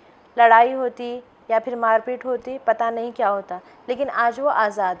भी लड़ाई होती या फिर मारपीट होती, पता नहीं क्या होता, लेकिन आज वो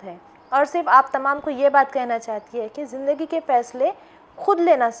आज़ाद है। और सिर्फ आप तमाम को ये बात कहना चाहती है कि ज़िंदगी के फ़ैसले खुद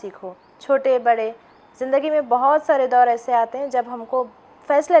लेना सीखो, छोटे बड़े। ज़िंदगी में बहुत सारे दौर ऐसे आते हैं जब हमको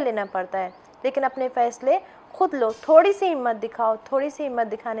फ़ैसला लेना पड़ता है, लेकिन अपने फ़ैसले खुद लो, थोड़ी सी हिम्मत दिखाओ। थोड़ी सी हिम्मत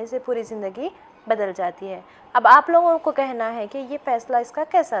दिखाने से पूरी ज़िंदगी बदल जाती है। अब आप लोगों को कहना है कि ये फ़ैसला इसका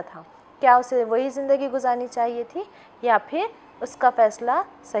कैसा था, क्या उसे वही ज़िंदगी गुजारनी चाहिए थी या फिर उसका फ़ैसला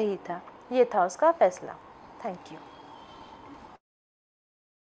सही था। ये था उसका फ़ैसला। Thank you.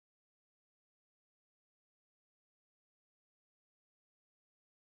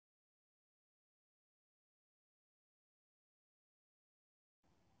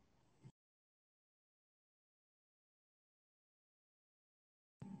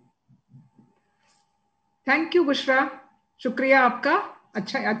 Thank you Bushra, शुक्रिया आपका।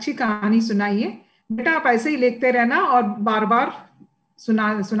 अच्छी कहानी सुनाई है बेटा। आप ऐसे ही लिखते रहना और बार बार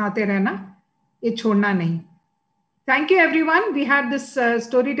सुनाते रहना, ये छोड़ना नहीं। Thank you everyone. We had this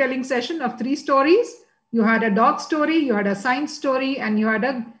storytelling session of 3 stories. You had a dog story, you had a science story, and you had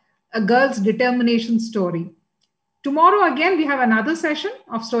a girl's determination story. Tomorrow again we have another session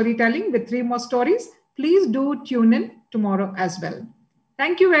of storytelling with 3 more stories. Please do tune in tomorrow as well.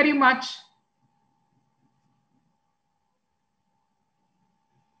 Thank you very much.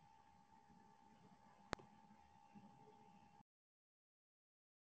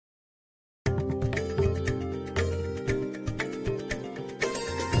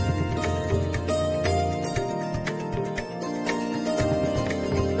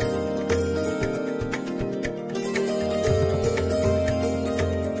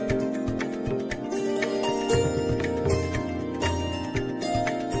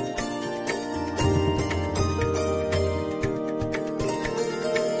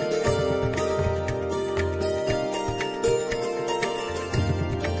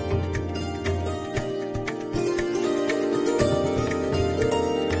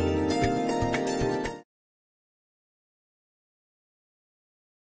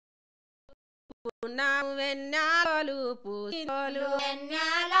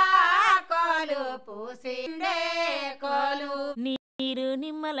 నీరు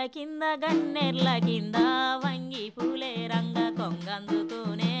నిమ్మల కింద గన్నెర్ల కింద వంగి పూలే రంగ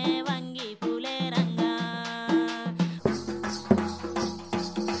కొంగందుతూనే వంగి పూలే